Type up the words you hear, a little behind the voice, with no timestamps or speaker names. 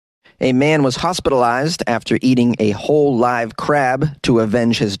A man was hospitalized after eating a whole live crab to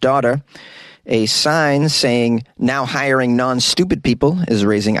avenge his daughter. A sign saying, "Now hiring non-stupid people," is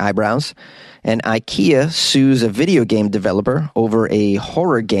raising eyebrows. And IKEA sues a video game developer over a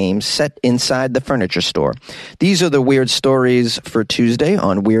horror game set inside the furniture store. These are the weird stories for Tuesday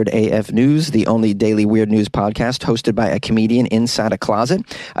on Weird AF News, the only daily weird news podcast hosted by a comedian inside a closet.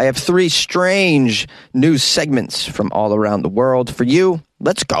 I have 3 strange news segments from all around the world for you.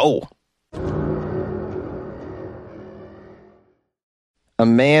 Let's go. A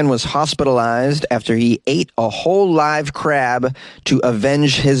man was hospitalized after he ate a whole live crab to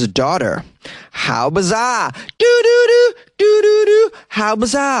avenge his daughter. How bizarre! Do-do-do! Do-do-do! How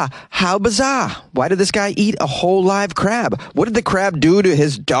bizarre! How bizarre! Why did this guy eat a whole live crab? What did the crab do to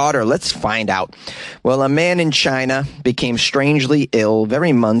his daughter? Let's find out. Well, a man in China became strangely ill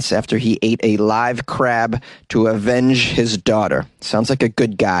very months after he ate a live crab to avenge his daughter. Sounds like a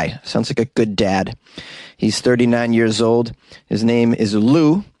good guy. Sounds like a good dad. He's 39 years old. His name is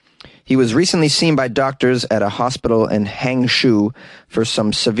Lu. He was recently seen by doctors at a hospital in Hangzhou for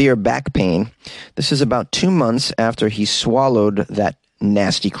some severe back pain. This is about 2 months after he swallowed that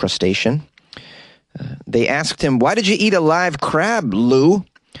nasty crustacean. They asked him, "Why did you eat a live crab, Lu?"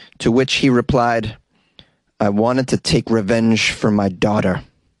 To which he replied, "I wanted to take revenge for my daughter."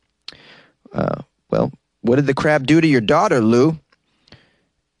 Well, what did the crab do to your daughter, Lu?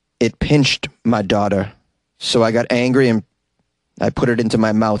 "It pinched my daughter. So I got angry and I put it into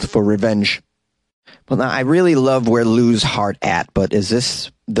my mouth for revenge." Well, now, I really love where Lu's heart at, but is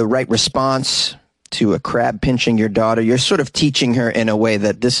this the right response to a crab pinching your daughter? You're sort of teaching her in a way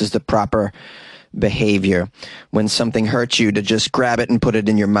that this is the proper behavior. When something hurts you, to just grab it and put it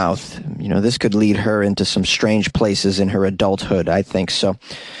in your mouth. You know, this could lead her into some strange places in her adulthood, I think so.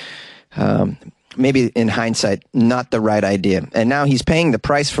 Maybe in hindsight, not the right idea. And now he's paying the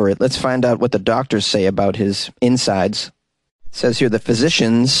price for it. Let's find out what the doctors say about his insides. It says here the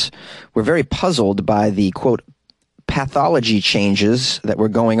physicians were very puzzled by the, quote, pathology changes that were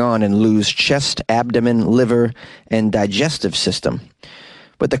going on in Lu's chest, abdomen, liver, and digestive system.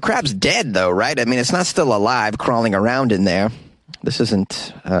 But the crab's dead, though, right? I mean, it's not still alive, crawling around in there. This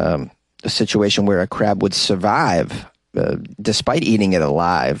isn't a situation where a crab would survive despite eating it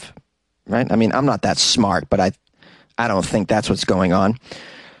alive. Right? I mean, I'm not that smart, but I don't think that's what's going on.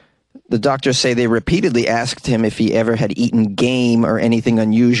 The doctors say they repeatedly asked him if he ever had eaten game or anything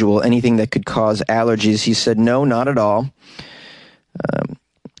unusual, anything that could cause allergies. He said, no, not at all.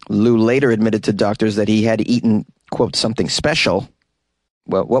 Lu later admitted to doctors that he had eaten, quote, something special.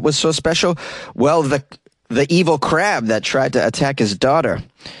 Well, what was so special? Well, the evil crab that tried to attack his daughter.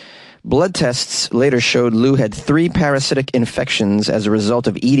 Blood tests later showed Lu had 3 parasitic infections as a result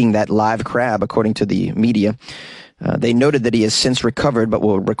of eating that live crab, according to the media. They noted that he has since recovered but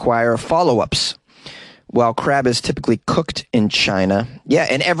will require follow-ups. While crab is typically cooked in China, yeah,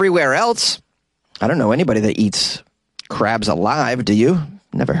 and everywhere else, I don't know anybody that eats crabs alive, do you?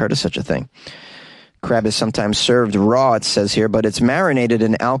 Never heard of such a thing. Crab is sometimes served raw, it says here, but it's marinated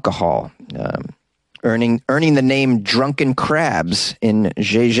in alcohol. Earning the name Drunken Crabs in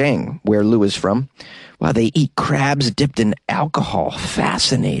Zhejiang, where Lu is from. Wow, they eat crabs dipped in alcohol.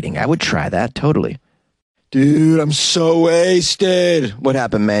 Fascinating. I would try that, totally. Dude, I'm so wasted. What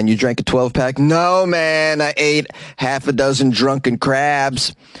happened, man? You drank a 12-pack? No, man, I ate half a dozen drunken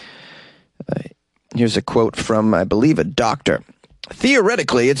crabs. Here's a quote from, I believe, a doctor.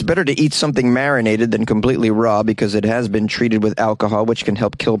 Theoretically, it's better to eat something marinated than completely raw because it has been treated with alcohol, which can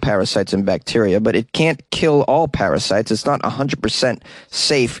help kill parasites and bacteria, but it can't kill all parasites. It's not 100%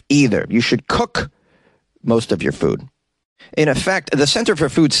 safe either. You should cook most of your food. In effect, the Center for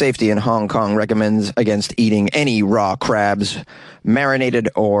Food Safety in Hong Kong recommends against eating any raw crabs, marinated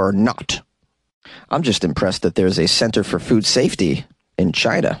or not. I'm just impressed that there's a Center for Food Safety in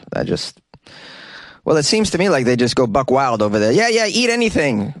China. Well, it seems to me like they just go buck wild over there. Yeah, eat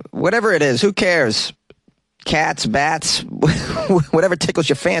anything. Whatever it is. Who cares? Cats, bats, whatever tickles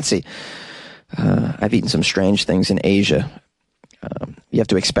your fancy. I've eaten some strange things in Asia. You have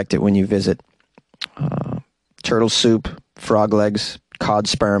to expect it when you visit. Turtle soup, frog legs, cod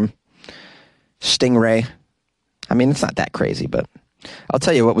sperm, stingray. I mean, it's not that crazy, but I'll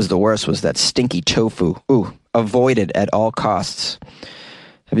tell you what was the worst was that stinky tofu. Ooh, avoided at all costs.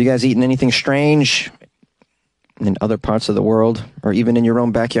 Have you guys eaten anything strange in other parts of the world or even in your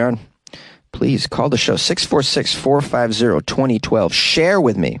own backyard? Please call the show, 646-450-2012. Share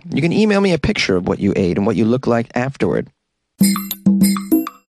with me. You can email me a picture of what you ate and what you look like afterward.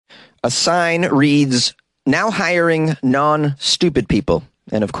 A sign reads, "Now hiring non-stupid people."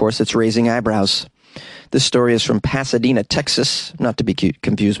 And of course, it's raising eyebrows. This story is from Pasadena, Texas, not to be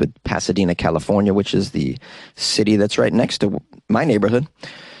confused with Pasadena, California, which is the city that's right next to my neighborhood.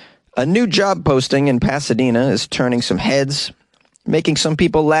 A new job posting in Pasadena is turning some heads, making some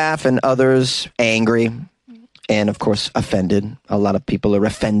people laugh and others angry, and of course offended. A lot of people are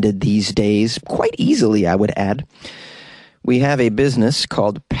offended these days, quite easily, I would add. We have a business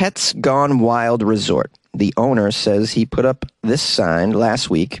called Pets Gone Wild Resort. The owner says he put up this sign last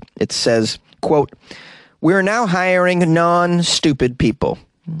week. It says, quote, "We're now hiring non-stupid people."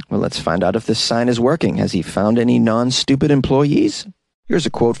 Well, let's find out if this sign is working. Has he found any non-stupid employees? Here's a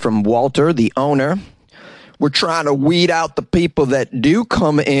quote from Walter, the owner. "We're trying to weed out the people that do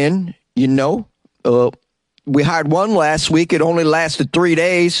come in, you know. We hired one last week. It only lasted 3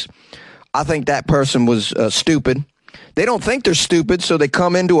 days. I think that person was stupid. They don't think they're stupid, so they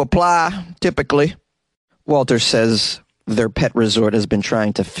come in to apply, typically." Walter says their pet resort has been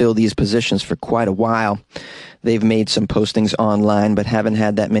trying to fill these positions for quite a while. They've made some postings online, but haven't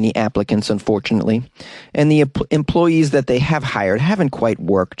had that many applicants, unfortunately. And the employees that they have hired haven't quite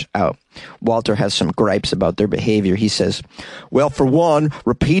worked out. Walter has some gripes about their behavior. He says, "Well, for one,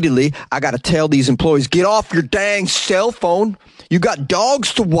 repeatedly, I got to tell these employees, get off your dang cell phone. You got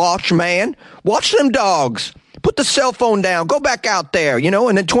dogs to watch, man. Watch them dogs. Put the cell phone down. Go back out there, you know."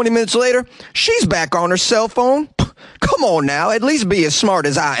 And then 20 minutes later, she's back on her cell phone. Come on now, at least be as smart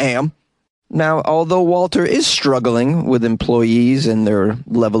as I am. Now, although Walter is struggling with employees and their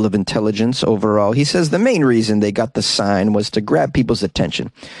level of intelligence overall, he says the main reason they got the sign was to grab people's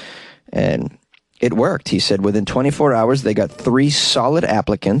attention. And it worked. He said within 24 hours, they got 3 solid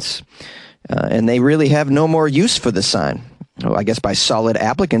applicants, and they really have no more use for the sign. Well, I guess by solid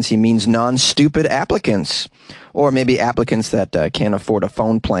applicants, he means non-stupid applicants, or maybe applicants that can't afford a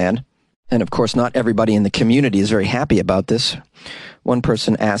phone plan. And of course, not everybody in the community is very happy about this. One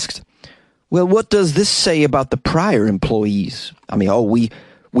person asked, "Well, what does this say about the prior employees? I mean,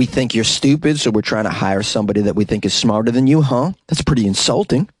 we think you're stupid, so we're trying to hire somebody that we think is smarter than you, huh? That's pretty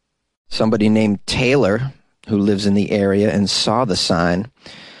insulting." Somebody named Taylor, who lives in the area and saw the sign,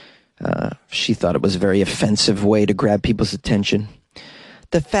 she thought it was a very offensive way to grab people's attention.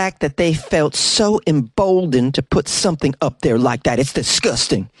 "The fact that they felt so emboldened to put something up there like that, it's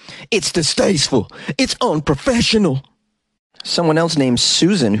disgusting. It's distasteful. It's unprofessional." Someone else named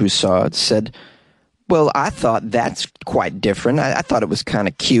Susan who saw it said, "Well, I thought that's quite different. I thought it was kind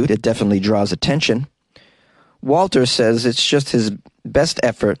of cute. It definitely draws attention." Walter says it's just his best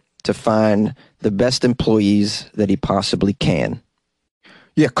effort to find the best employees that he possibly can.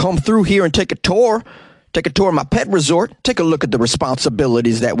 "Yeah, come through here and take a tour. Take a tour of my pet resort. Take a look at the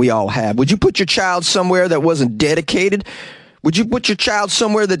responsibilities that we all have. Would you put your child somewhere that wasn't dedicated? Would you put your child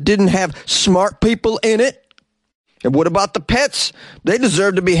somewhere that didn't have smart people in it? And what about the pets? They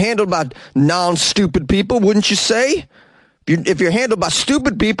deserve to be handled by non-stupid people, wouldn't you say? If you're handled by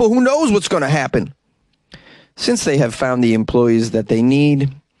stupid people, who knows what's going to happen?" Since they have found the employees that they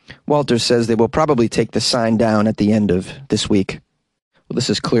need, Walter says they will probably take the sign down at the end of this week. Well, this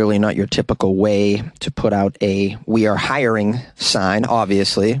is clearly not your typical way to put out a "we are hiring" sign,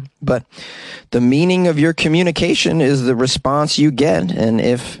 obviously, but the meaning of your communication is the response you get. And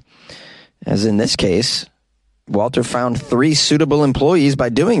if, as in this case, Walter found 3 suitable employees by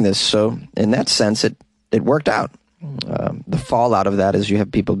doing this, so in that sense, it worked out. The fallout of that is you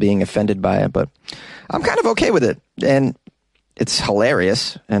have people being offended by it, but I'm kind of okay with it, and it's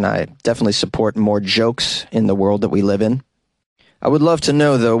hilarious, and I definitely support more jokes in the world that we live in. I would love to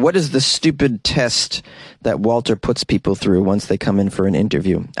know, though, what is the stupid test that Walter puts people through once they come in for an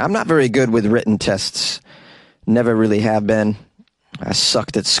interview? I'm not very good with written tests. Never really have been. I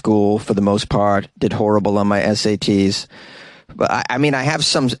sucked at school for the most part, did horrible on my SATs. But I mean, I have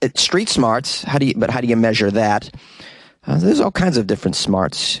some street smarts. How do you measure that? There's all kinds of different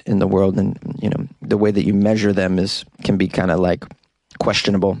smarts in the world, and you know the way that you measure them can be kind of like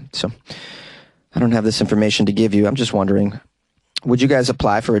questionable. So I don't have this information to give you. I'm just wondering, would you guys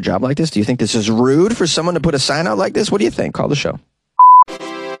apply for a job like this? Do you think this is rude for someone to put a sign out like this? What do you think? Call the show.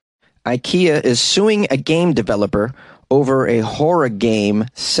 IKEA is suing a game developer over a horror game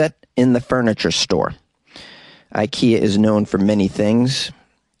set in the furniture store. IKEA is known for many things: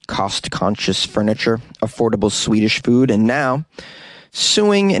 cost-conscious furniture, affordable Swedish food, and now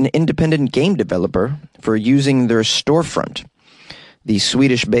suing an independent game developer for using their storefront. The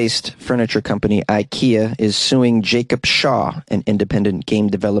Swedish-based furniture company IKEA is suing Jacob Shaw, an independent game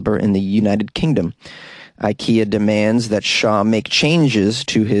developer in the United Kingdom. IKEA demands that Shaw make changes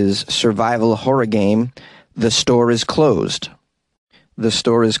to his survival horror game, The Store is Closed. The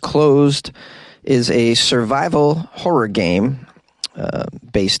Store is Closed is a survival horror game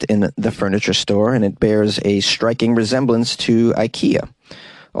based in the furniture store, and it bears a striking resemblance to IKEA.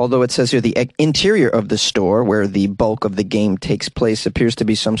 Although it says here the interior of the store, where the bulk of the game takes place, appears to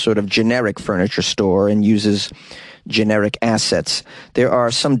be some sort of generic furniture store and uses generic assets. There are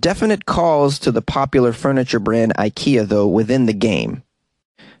some definite calls to the popular furniture brand IKEA, though, within the game.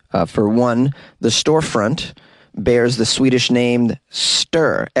 For one, the storefront bears the Swedish name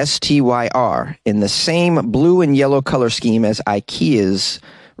Styr, S-T-Y-R, in the same blue and yellow color scheme as IKEA's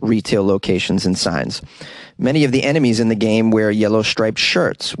retail locations and signs. Many of the enemies in the game wear yellow striped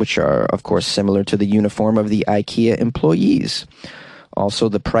shirts, which are, of course, similar to the uniform of the IKEA employees. Also,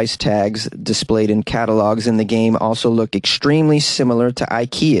 the price tags displayed in catalogs in the game also look extremely similar to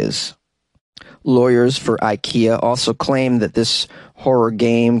IKEA's. Lawyers for IKEA also claim that this horror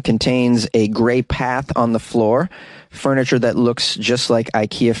game contains a gray path on the floor, furniture that looks just like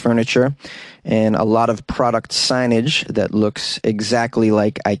IKEA furniture, and a lot of product signage that looks exactly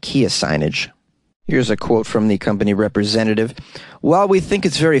like IKEA signage. Here's a quote from the company representative. While we think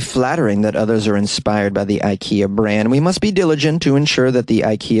it's very flattering that others are inspired by the IKEA brand, we must be diligent to ensure that the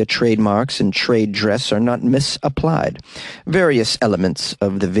IKEA trademarks and trade dress are not misapplied. Various elements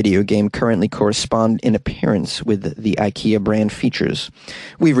of the video game currently correspond in appearance with the IKEA brand features.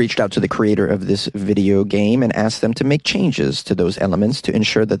 We've reached out to the creator of this video game and asked them to make changes to those elements to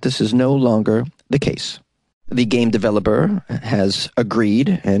ensure that this is no longer the case. The game developer has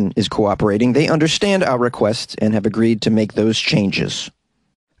agreed and is cooperating. They understand our requests and have agreed to make those changes.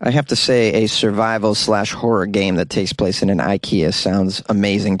 I have to say, a survival/horror game that takes place in an IKEA sounds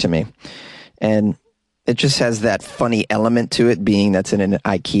amazing to me. And it just has that funny element to it, being that's in an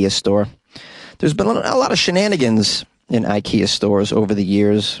IKEA store. There's been a lot of shenanigans in IKEA stores over the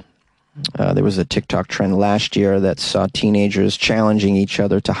years. There was a TikTok trend last year that saw teenagers challenging each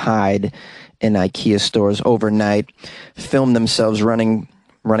other to hide in IKEA stores overnight, film themselves running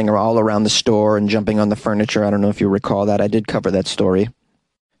all around the store and jumping on the furniture. I don't know if you recall that. I did cover that story.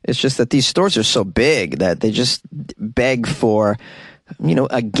 It's just that these stores are so big that they just beg for,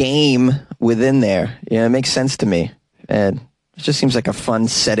 a game within there. It makes sense to me. And it just seems like a fun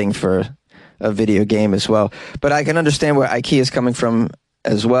setting for a video game as well. But I can understand where IKEA is coming from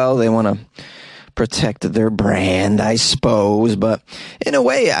as well. They want to protect their brand, I suppose. But in a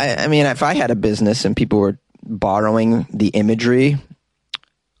way, I mean, if I had a business and people were borrowing the imagery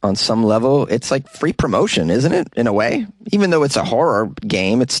on some level, it's like free promotion, isn't it? In a way, even though it's a horror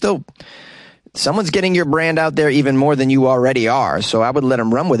game, it's still someone's getting your brand out there even more than you already are. So I would let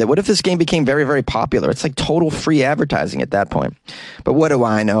them run with it. What if this game became very, very popular? It's like total free advertising at that point. But what do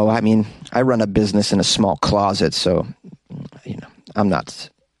I know? I mean, I run a business in a small closet, so I'm not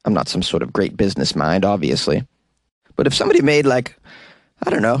some sort of great business mind, obviously. But if somebody made an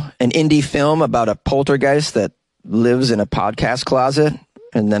indie film about a poltergeist that lives in a podcast closet,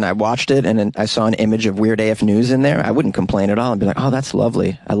 and then I watched it and then I saw an image of Weird AF News in there, I wouldn't complain at all. I'd be like, oh, that's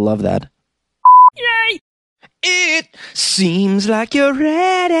lovely. I love that. Yay! It seems like you're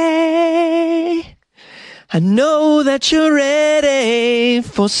ready. I know that you're ready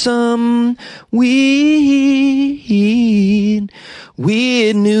for some weird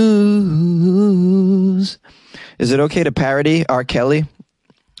news. Is it okay to parody R. Kelly?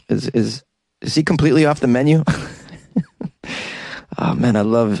 Is he completely off the menu? Oh man, I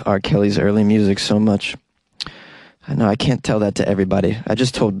love R. Kelly's early music so much. I know I can't tell that to everybody. I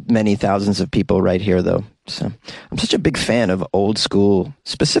just told many thousands of people right here though. So I'm such a big fan of old school,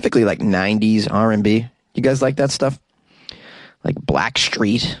 specifically like 90s R&B. You guys like that stuff? Like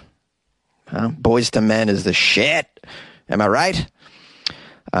Blackstreet? Boys to Men is the shit. Am I right?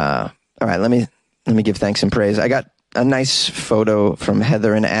 All right, let me give thanks and praise. I got a nice photo from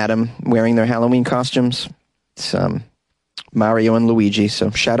Heather and Adam wearing their Halloween costumes. It's Mario and Luigi.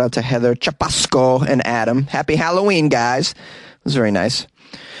 So shout out to Heather Chapasco and Adam. Happy Halloween, guys. It was very nice.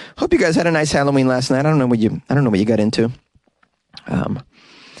 Hope you guys had a nice Halloween last night. I don't know what you got into.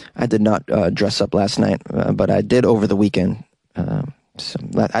 I did not dress up last night, but I did over the weekend. So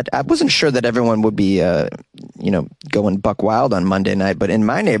I wasn't sure that everyone would be, going buck wild on Monday night, but in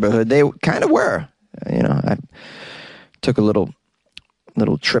my neighborhood, they kind of were. I took a little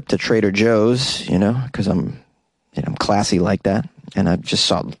trip to Trader Joe's, because I'm classy like that, and I just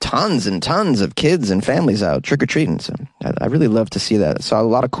saw tons and tons of kids and families out trick-or-treating. So I really love to see that. I saw a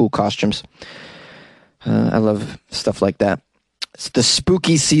lot of cool costumes. I love stuff like that. It's the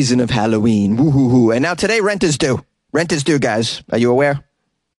spooky season of Halloween. Woo-hoo-hoo. And now today, rent is due. Rent is due, guys. Are you aware?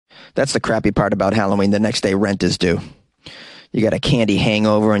 That's the crappy part about Halloween. The next day, rent is due. You got a candy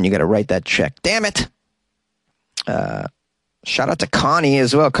hangover, and you got to write that check. Damn it! Shout out to Connie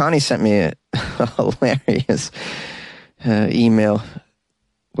as well. Connie sent me a hilarious email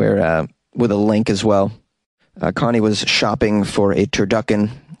where with a link as well. Connie was shopping for a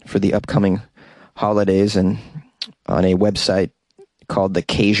turducken for the upcoming holidays, and on a website called the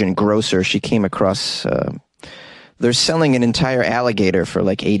Cajun Grocer, she came across they're selling an entire alligator for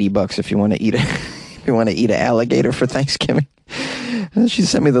like $80 if you want to eat it. If you want to eat an alligator for Thanksgiving. She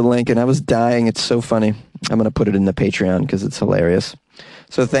sent me the link, and I was dying. It's so funny. I'm going to put it in the Patreon because it's hilarious.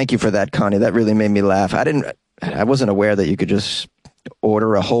 So thank you for that, Connie. That really made me laugh. I wasn't aware that you could just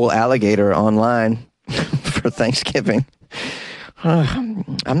order a whole alligator online for Thanksgiving.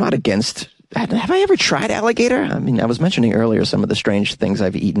 I'm not against. Have I ever tried alligator? I mean, I was mentioning earlier some of the strange things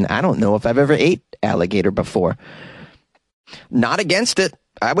I've eaten. I don't know if I've ever ate alligator before. Not against it.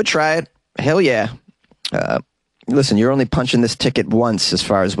 I would try it. Hell yeah. Listen, you're only punching this ticket once, as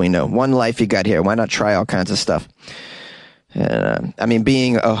far as we know. One life you got here. Why not try all kinds of stuff? I mean,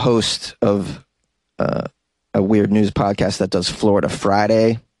 being a host of a weird news podcast that does Florida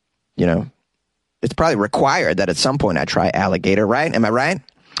Friday, you know, it's probably required that at some point I try alligator, right? Am I right?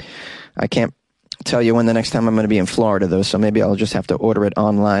 I can't tell you when the next time I'm going to be in Florida, though, so maybe I'll just have to order it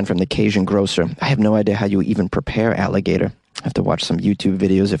online from the Cajun Grocer. I have no idea how you even prepare alligator. I have to watch some YouTube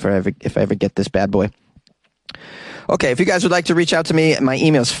videos if I ever get this bad boy. Okay, if you guys would like to reach out to me, my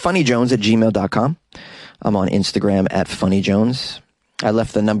email is funnyjones@gmail.com. I'm on Instagram @funnyjones. I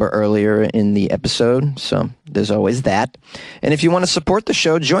left the number earlier in the episode, so there's always that. And if you want to support the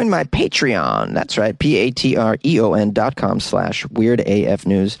show, join my Patreon. That's right,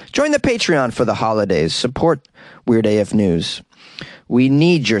 patreon.com/WeirdAFNews. Join the Patreon for the holidays. Support Weird AF News. We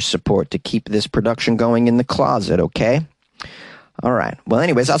need your support to keep this production going in the closet, okay? All right. Well,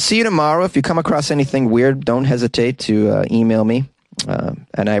 anyways, I'll see you tomorrow. If you come across anything weird, don't hesitate to email me.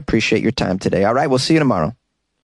 And I appreciate your time today. All right, we'll see you tomorrow.